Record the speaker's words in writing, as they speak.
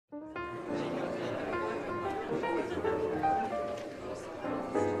Hjertelig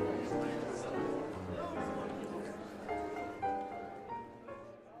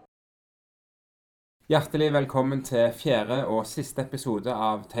velkommen til fjerde og siste episode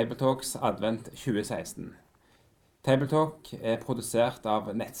av Tabletalks Advent 2016. Tabletalk er produsert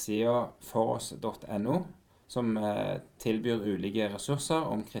av nettsida foross.no, som tilbyr ulike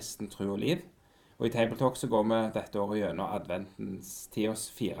ressurser om kristen tro og liv. Og i Tabletalk så går vi dette året gjennom adventens tids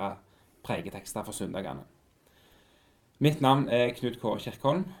 4 pregetekster for søndagene. Mitt navn er Knut Kåre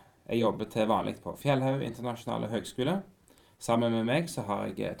Kirkholm. Jeg jobber til vanlig på Fjellhaug Internasjonale Høgskole. Sammen med meg så har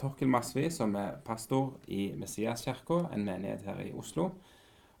jeg Torkel Masvi, som er pastor i Messiaskirken, en menighet her i Oslo.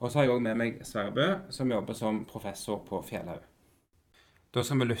 Og så har jeg også med meg Sverre Bø, som jobber som professor på Fjellhaug. Da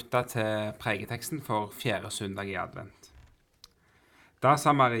skal vi lytte til pregeteksten for fjerde søndag i advent. Da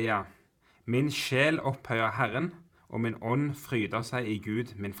sa Maria: «Min sjel opphøyer Herren, og min ånd fryder seg i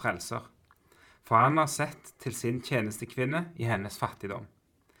Gud, min frelser. For han har sett til sin tjenestekvinne i hennes fattigdom.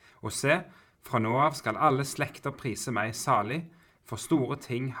 Og se, fra nå av skal alle slekter prise meg salig, for store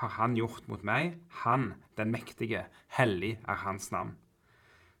ting har han gjort mot meg, han, den mektige, hellig er hans navn.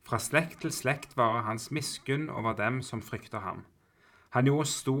 Fra slekt til slekt varer hans miskunn over dem som frykter ham. Han gjorde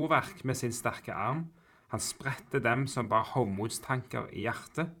storverk med sin sterke arm, han spredte dem som bar hovmodstanker i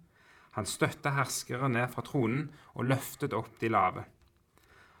hjertet. Han støtte herskere ned fra tronen og løftet opp de lave.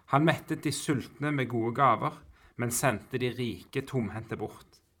 Han mettet de sultne med gode gaver, men sendte de rike tomhendte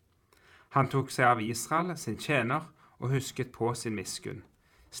bort. Han tok seg av Israel, sin tjener, og husket på sin miskunn,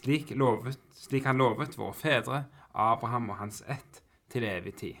 slik han lovet våre fedre, Abraham og hans ett, til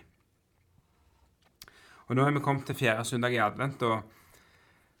evig tid. Og nå er vi kommet til fjerde søndag i advent, og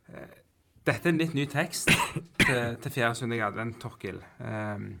dette er en litt ny tekst til fjerde søndag i advent, Torkel.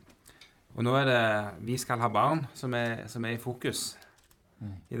 Og nå er det «Vi skal ha barn» som er i fokus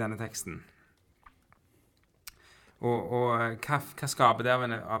i denne teksten. Og hva skaper det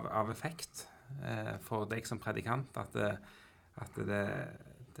av effekt for deg som predikant, at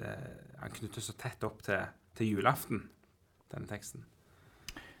han knytter så tett opp til julaften, denne teksten?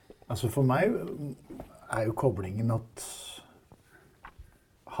 Altså for meg er jo koblingen at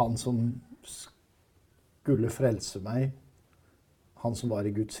han som skulle frelse meg, han som var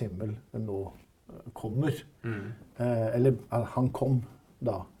i Guds himmel, nå kommer. Eller han kom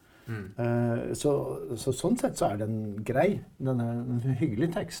da. Så sånn sett så er den grei. Den er en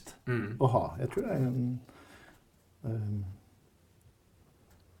hyggelig tekst å ha. Jeg tror det er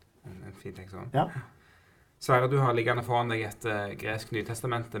en fin tekst også. Ja. Sverre, du har liggende foran deg et gresk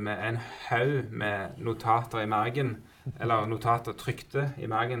nytestamente med en haug med notater i margen, eller notater trykte i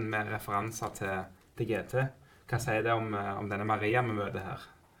margen med referanser til GT. Hva sier det om denne Maria vi møter her?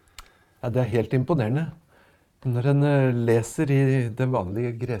 Ja, det er helt imponerende. Når en leser i det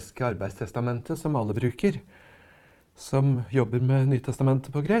vanlige greske arbeidstestamentet som alle bruker, som jobber med Nytestamentet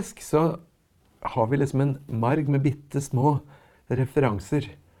på gresk, så har vi liksom en marg med bitte små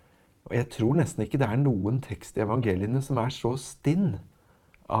referanser. Og jeg tror nesten ikke det er noen tekst i evangeliene som er så stinn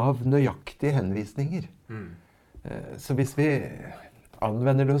av nøyaktige henvisninger. Så hvis vi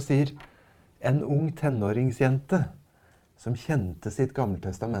anvender det og sier en ung tenåringsjente som kjente sitt gamle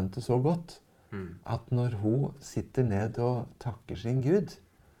testamente så godt, at når hun sitter ned og takker sin Gud,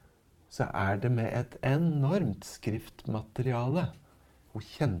 så er det med et enormt skriftmateriale. Hun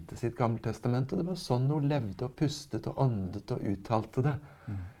kjente sitt gamle testament, og det var sånn hun levde og pustet og åndet og uttalte det.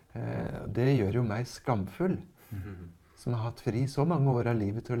 Det gjør jo meg skamfull, som har hatt fri så mange år av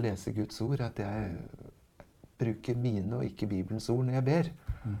livet til å lese Guds ord, at jeg bruker mine og ikke Bibelens ord når jeg ber.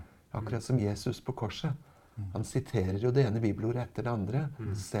 Akkurat som Jesus på korset. Han siterer jo det ene bibelordet etter det andre,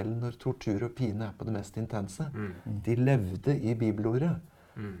 selv når tortur og pine er på det mest intense. De levde i bibelordet.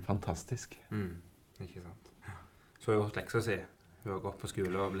 Fantastisk. Ikke sant. Så har hun gjort leksa si. Hun har gått på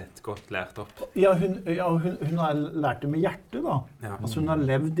skole og blitt godt lært opp. Ja, hun har lært det med hjertet da. Ja. Altså hun har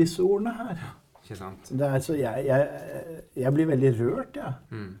levd disse ordene her. Ja, ikke sant. Det er så jeg blir veldig rørt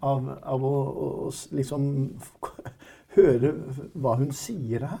av å liksom høre hva hun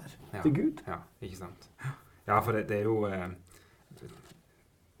sier her til Gud. Ja, ikke sant. Ja, for det er jo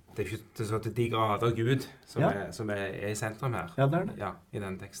det er ikke så til de grader Gud som er i sentrum her. Ja, det er det. Ja, i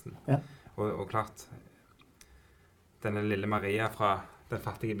denne teksten. Ja. Og klart, denne lille Maria fra den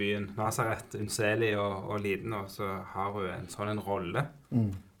fattige byen Nazaret, unnselig og liten, og så har hun en sånn rolle.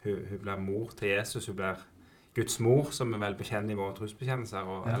 Hun blir mor til Jesus, hun blir Guds mor, som vi vel bekjenner i våre trosbekjennelser,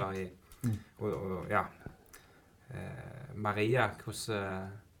 Maria,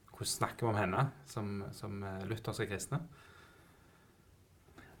 hvordan snakker vi om henne som lutherske kristne?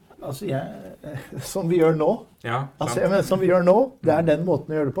 Altså som vi gjør nå. Ja, som vi gjør nå, det er den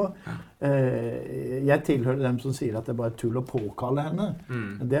måten å gjøre det på. Jeg tilhører dem som sier at det er bare tull å påkalle henne.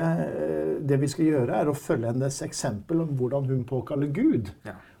 Det vi skal gjøre er å følge hennes eksempel om hvordan hun påkaller Gud.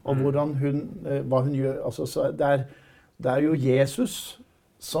 Ja. Og hvordan hva hun gjør. Altså, så det er jo Jesus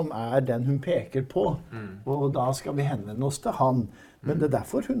som er den hun peker på. Og da skal vi henvende oss til han. Men det er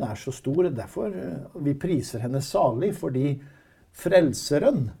derfor hun er så stor. Det er derfor vi priser henne salig. Fordi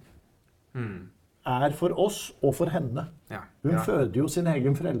frelseren er for oss og for henne. Ja. Hun føder jo sin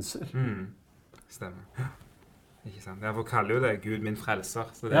egen frelser. Stemmer. Ikke sant? Derfor kaller jo det Gud min frelser.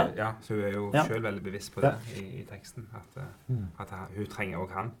 Så, så hun er jo selv veldig bevisst på det i teksten. At hun trenger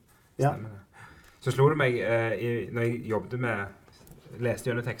også han. Stemmer det. Så slo det meg, når jeg jobbet leste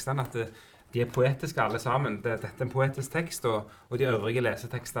gjennom tekstene, at de er poetiske alle sammen. Dette er en poetisk tekst, og de øvrige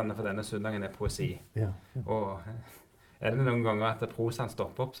lesetekstene for denne søndagen er poesi. Og er det noen ganger at prosaen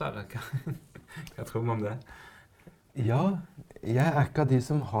stopper opp, så er det? Hva tror vi om det? Ja, jeg er ikke av de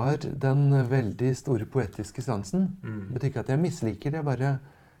som har den veldig store poetiske sansen. Det betyr ikke at jeg misliker det, bare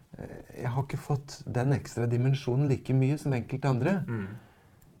jeg har ikke fått den ekstra dimensjonen like mye som enkelte andre.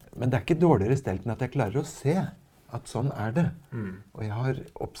 Men det er ikke dårligere stelt enn at jeg klarer å se at sånn er det. Og jeg har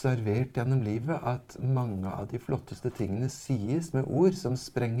observert gjennom livet at mange av de flotteste tingene sies med ord som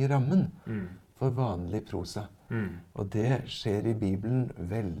sprenger rammen for vanlig prosa. Og det skjer i Bibelen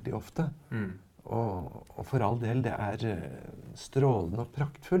veldig ofte. Og for all del, det er strålende og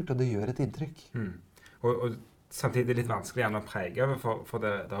praktfullt, og det gjør et inntrykk. Og samtidig litt vanskelig å prege over, for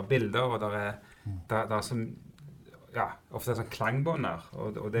det er bilder, og det er som ofte sånn klangbånder,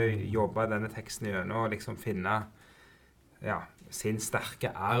 og det jobber denne teksten gjennom å liksom finne sin sterke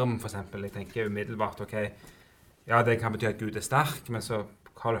arm, for eksempel. Jeg tenker umiddelbart, det kan bety at Gud er sterk, men så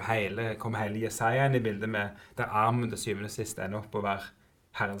kommer hele Jesaja inn i bildet med der armen til syvende og sist ender opp å være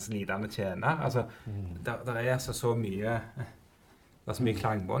Herrens lidende tjener. Altså, der er så mye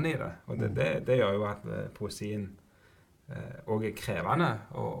klangbånd i det, og det gjør jo at poesien også er krevende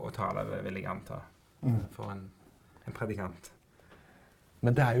å tale, vil jeg anta, for en predikant.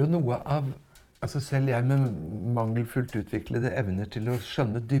 Men det er jo noe av, selv jeg med mangelfullt utviklede evner til å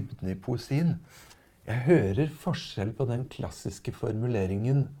skjønne dybden i poesien, jeg hører forskjell på den klassiske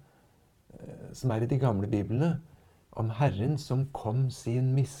formuleringen som er i de gamle biblene, om Herren som kom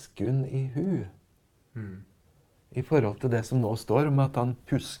sin miskunn i hu. I forhold til det som nå står om at han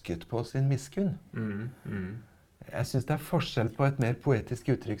pusket på sin miskunn. Jeg synes det er forskjell på et mer poetisk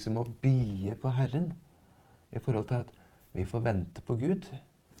uttrykk som å bie på Herren, i forhold til at vi får vente på Gud.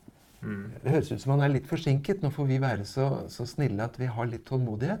 Det høres ut som han er litt forsinket. Nå får vi være så snille at vi har litt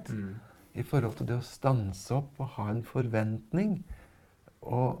tålmodighet i forhold til det å stanse opp og ha en forventning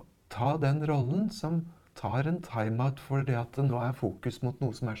og ta den rollen som tar en time-out for det at det nå er fokus mot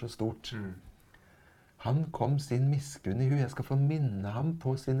noe som er så stort. Han kom sin miskunn i hu. Jeg skal få minne ham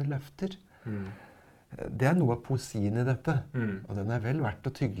på sine løfter. Det er noe av poesien i dette, og den er vel verdt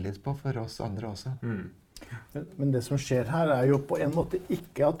å tygge litt på for oss andre også. Men det som skjer her er jo på en måte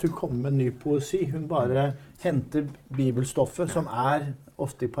ikke at hun kommer med ny poesi. Hun bare henter bibelstoffet som er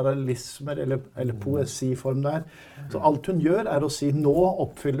ofte i parallelismer eller poesiform der. Så alt hun gjør er å si nå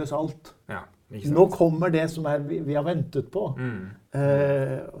oppfylles alt. Nå kommer det som vi har ventet på.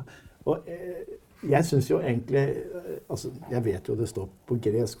 Og jeg synes jo egentlig, jeg vet jo det står på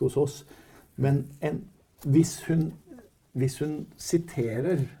gresk hos oss, men hvis hun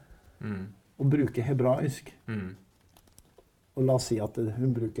siterer og bruker hebraisk, og la oss si at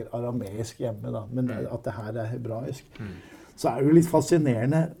hun bruker arameisk hjemme, da, men at det her er hebraisk, så er det jo litt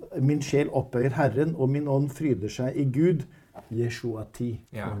fascinerende. Min sjel opphøyer Herren, og min ånd fryder seg i Gud. Yeshuati,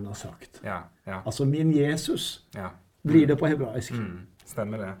 som hun har sagt. Altså min Jesus blir det på hebraisk.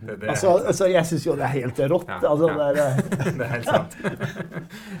 Stemmer det. Altså, jeg synes jo det er helt rått. Det er helt sant. Det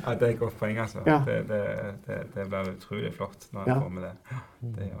er et godt poeng, altså. Det blir utrolig flott når jeg får med det.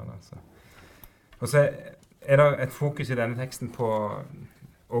 Det gjør det, altså. Og så er det et fokus i denne teksten på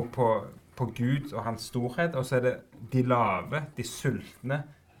Gud og hans storhet, og så er det de lave, de sultne,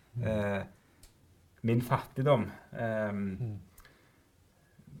 min fattigdom.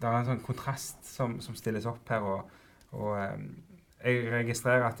 Det er en sånn kontrast som stilles opp her, og jeg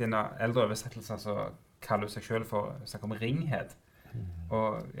registrerer at i en eldre oversettelse så kaller hun seg selv for snakke om ringhet.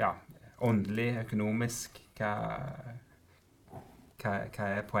 Og åndelig, økonomisk, hva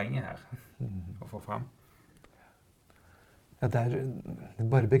er poenget her å få fram? Det er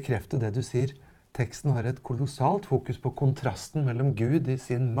bare bekrefte det du sier. Teksten har et kolossalt fokus på kontrasten mellom Gud i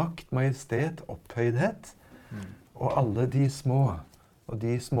sin makt, majestet, opphøydhet, og alle de små. Og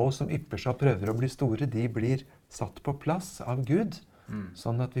de små som ypper seg og prøver å bli store, de blir satt på plass av Gud,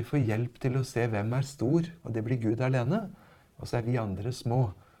 sånn at vi får hjelp til å se hvem er stor, og det blir Gud alene. Og så er vi andre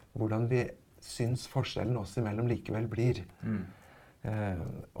små, hvordan vi syns forskjellen oss imellom likevel blir.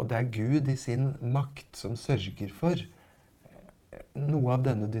 Og det er Gud i sin makt som sørger for noe av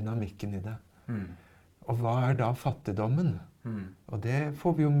denne dynamikken i det. Og hva er da fattigdommen? Og det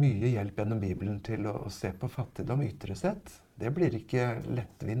får vi jo mye hjelp gjennom Bibelen til å se på fattigdom ytre sett. Det blir ikke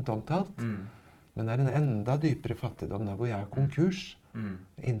lettvint omtalt. Men det er en enda dypere fattigdom der hvor jeg er konkurs.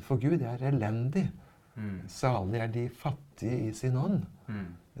 Innenfor Gud, jeg er elendig. Salig er de fattige i sin ånd.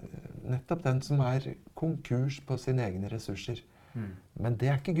 Nettopp den som er konkurs på sine egne ressurser. Men det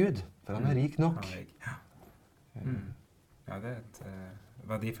er ikke Gud, for han er rik nok. Ja, det er et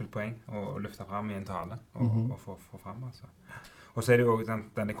verdifullt poeng å løfte frem i en tale og få frem. Altså. Og så er det jo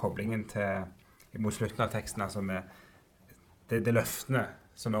denne koblingen mot slutten av teksten, altså med det løftene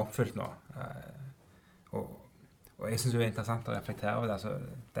som er oppfylt nå. Og jeg synes det er interessant å reflektere over det. Altså,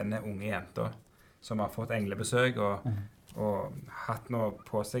 denne unge jenta som har fått englebesøk og hatt nå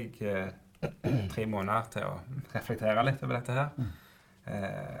på seg 3 måneder til å reflektere litt over dette her.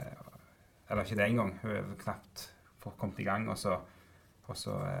 Eller ikke det engang. Hun er knapt fått kommet i gang, og så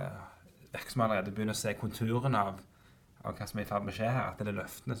virker som allerede begynner å se konturen av hva som er i ferd med å skje her, at det er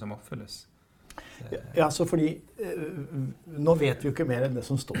løftene som oppfylles. Ja, så fordi nå vet vi jo ikke mer enn det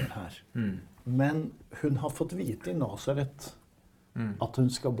som står her. Men hun har fått vite i Nazaret at hun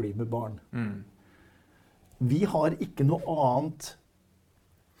skal bli med barn. Vi har ikke noe annet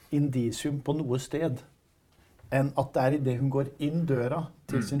indisium på noe sted enn at det er i det hun går inn døra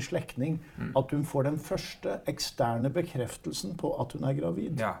til sin slektning, at hun får den første eksterne bekreftelsen på at hun er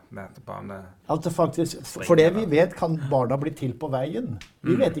gravid. Ja, med at barnet... Altså faktisk, for det vi vet kan barna bli til på veien.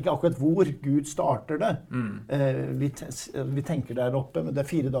 Vi vet ikke akkurat hvor Gud starter det. Vi tenker der oppe, men det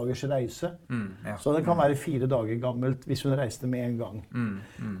er 4 dagers reise. Så det kan være 4 dager gammelt hvis hun reiste med en gang.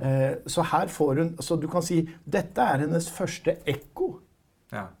 Så her får hun, så du kan si, dette er hennes første ekko.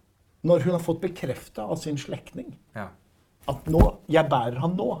 Ja. Når hun har fått bekreftet av sin slektning. Ja. At nå, jeg bærer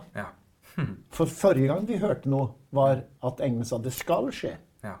han nå. Ja. For forrige gang vi hørte noe, var at engelen sa, det skal skje.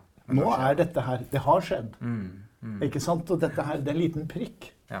 Ja. Nå er dette her, det har skjedd. Ikke sant? Og dette her, det er en liten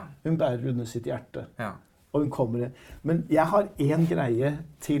prikk. Ja. Hun bærer under sitt hjerte. Ja. Og hun kommer inn. Men jeg har en greie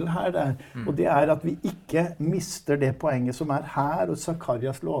til her der, og det er at vi ikke mister det poenget som er her, og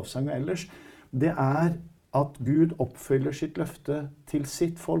Zakarias lovsang og ellers. Det er at Gud oppfyller sitt løfte til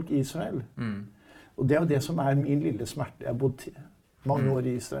sitt folk Israel. Og det er jo det som er min lille smerte. Jeg har bodd mange år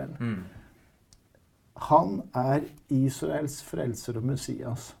i Israel. Han er Israels frelser og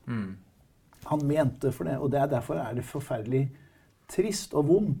Messias. Han mente for det, og derfor er det forferdelig trist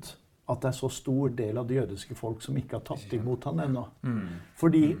og vondt at det er så stor del av det jødiske folk som ikke har tatt imot han ennå.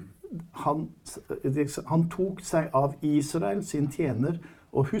 Fordi han tok seg av Israel, sin tjener,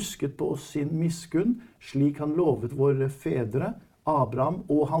 og husket på oss sin miskunn, slik han lovet våre fedre, Abraham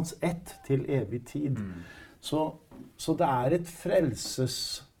og hans ett til evig tid. Så det er et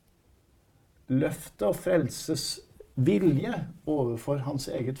frelsesløfte og frelsesvilje overfor hans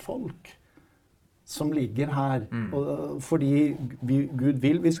eget folk som ligger her. Og fordi Gud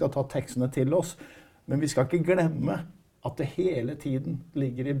vil vi skal ta tekstene til oss, men vi skal ikke glemme at det hele tiden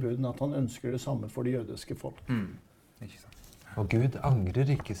ligger i bunnen at han ønsker det samme for det jødiske folk. Ikke sant. Og Gud angrer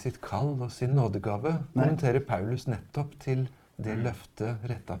ikke sitt kall og sin nådegave, kommenterer Paulus nettopp til det løftet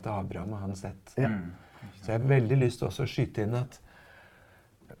rettet til Abraham og hans ett. Ja. Så jeg har veldig lyst til også å skyte inn at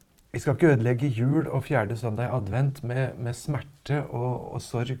vi skal ikke ødelegge jul og 4. søndag i advent med smerte og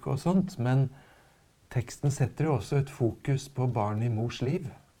sorg og sånt, men teksten setter jo også et fokus på barnet i mors liv,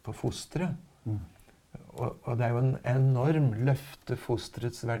 på fosteret. Og det er jo en enorm løfte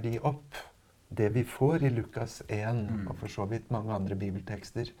fosterets verdi opp. Det vi får i Lukas 1, og for så vidt mange andre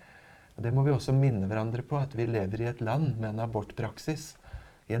bibeltekster. Og det må vi også minne hverandre på, at vi lever i et land med en abortpraksis,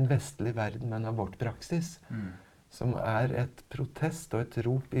 i en vestlig verden med en abortpraksis, som er et protest og et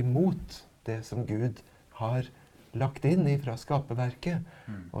rop imot det som Gud har lagt inn fra skaperverket,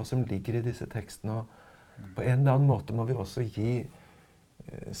 og som ligger i disse tekstene. Og på en eller annen måte må vi også gi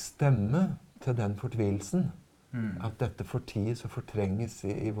stemme til den fortvilelsen, at dette forties og fortrenges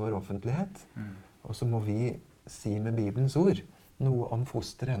i vår offentlighet. Og så må vi si med Bibelens ord noe om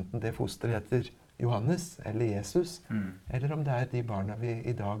fosteret, enten det fosteret heter Johannes eller Jesus, eller om det er de barna vi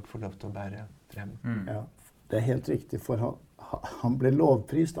i dag får lov til å bære frem. Ja, det er helt riktig, for han ble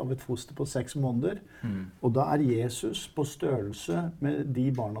lovprist av et foster på 6 måneder, og da er Jesus på størrelse med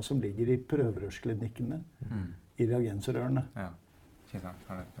de barna som ligger i prøverørsklinikkene, i reagensrørene. Ja, ikke sant,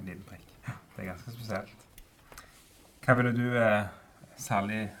 han er en liten prikk. Det er ganske spesielt. Hva ville du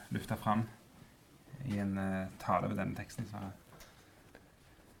særlig lufte frem i en tale ved denne teksten?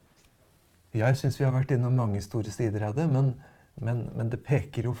 Jeg synes vi har vært innom mange store sider av det, Men det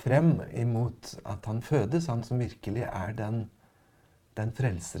peker jo frem imot at han fødes, han som virkelig er den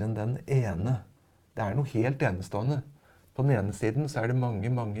frelseren, den ene. Det er noe helt enestående. På den ene siden så er det mange,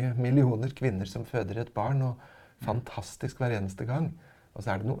 mange millioner kvinner som føder et barn, og fantastisk hver eneste gang. Og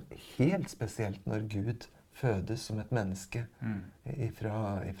så er det noe helt spesielt når Gud fødes som et menneske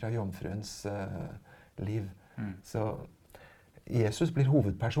ifra jomfruens liv. Så Jesus blir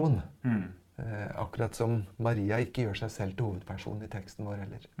hovedperson. Akkurat som Maria ikke gjør seg selv til hovedperson i teksten vår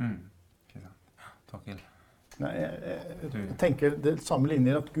heller. Torkild. Nei, jeg tenker det samme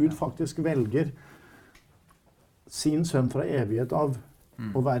linjer, at Gud faktisk velger sin sønn fra evighet av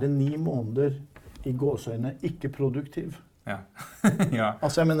å være 9 måneder i gåseøyne ikke produktiv. Ja. Ja.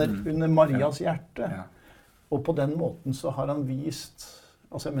 Altså jeg mener under Marias hjerte. Ja. Og på den måten så har han vist,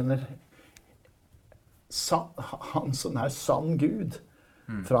 altså jeg mener, han som er sann Gud,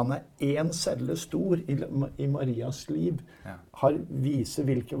 for han er en celle stor i Marias liv, har viser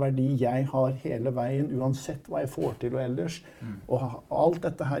hvilken verdi jeg har hele veien, uansett hva jeg får til og ellers. Og alt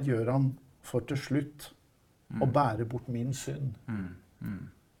dette her gjør han for til slutt å bære bort min synd.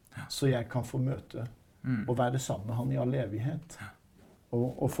 Så jeg kan få møte og være sammen med han i all evighet.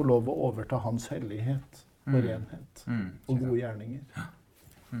 Og få lov å overta hans hellighet og renhet og gode gjerninger.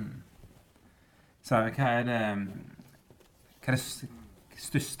 Sverre, hva er det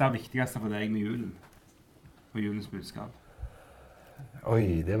største og viktigste for deg med julen? Og julens budskap?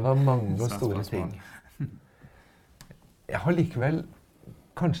 Oi, det var mange og store ting. Jeg har likevel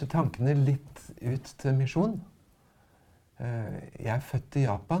kanskje tankene litt ut til misjon. Jeg er født i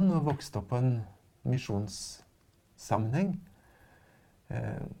Japan og vokste opp på en misjonssammenheng.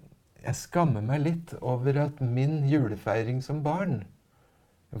 Jeg skammer meg litt over at min julefeiring som barn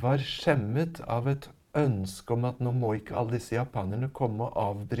var skjemmet av et ønske om at nå må ikke alle disse japanerne komme og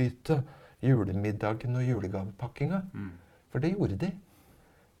avbryte julemiddagen og julegavepakkinga. For det gjorde de.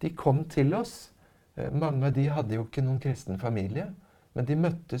 De kom til oss. Mange av de hadde jo ikke noen kristen familie, men de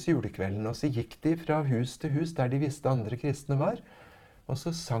møttes julekvelden, og så gikk de fra hus til hus der de visste andre kristne var, og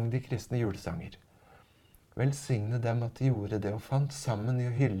så sang de kristne julesanger. Velsigne dem at de gjorde det og fant sammen i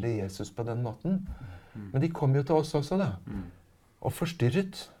å hylle Jesus på den måten. Men de kom jo til oss også da, og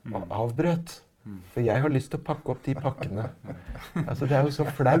forstyrret og avbrøt. For jeg har lyst til å pakke opp de pakkene. Altså, det er jo så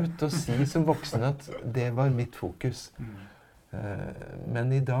flaut å si som voksen at det var mitt fokus. Men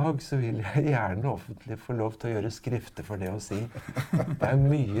i dag så vil jeg gjerne offentlig få lov til å gjøre skrifter for det å si. Det er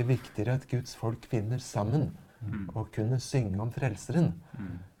mye viktigere at Guds folk finner sammen og kunne synge om frelseren,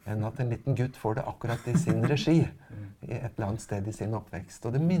 enn at en liten gutt får det akkurat i sin regi, i et eller annet sted i sin oppvekst.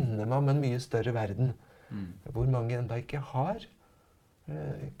 Og det minner meg om en mye større verden, hvor mange enda ikke har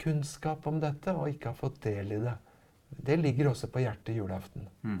kunnskap om dette, og ikke har fått del i det. Det ligger også på hjertet julaften.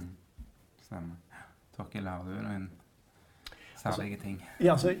 Stemmer. Torkild, har du noen særlige ting?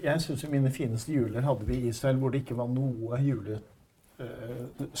 Ja, altså, jeg synes jo mine fineste juler hadde vi i Israel, hvor det ikke var noe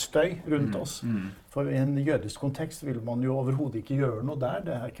støy rundt oss. For i en jødisk kontekst vil man jo overhodet ikke gjøre noe der.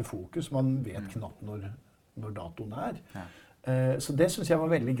 Det er ikke fokus. Man vet knapt når datoen er. Så det synes jeg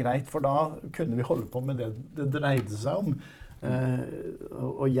var veldig greit, for da kunne vi holde på med det det dreide seg om.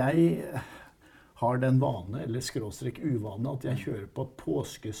 Og jeg har den vane, eller skråstrek uvane, at jeg kjører på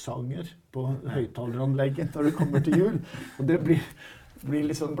påskesanger på høyttaleranlegget når det kommer til jul. Og det blir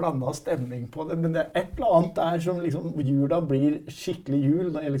liksom blandet stemning på det, men det er et eller annet der som liksom, jula blir skikkelig jul,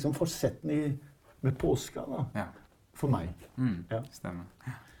 når jeg liksom får sett den med påska da, for meg. Ja. Stemmer.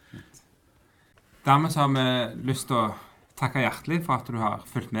 Dermed så har vi lyst til å takke hjertelig for at du har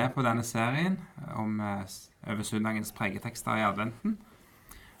fulgt med på denne serien om over søndagens pregetekster i adventen.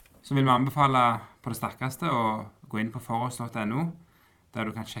 Så vil vi anbefale på det sterkeste å gå inn på foross.no, der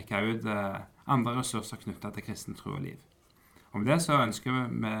du kan sjekke ut andre ressurser knyttet til kristen tro og liv. Og med det så ønsker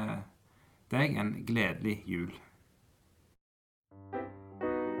vi deg en gledelig jul.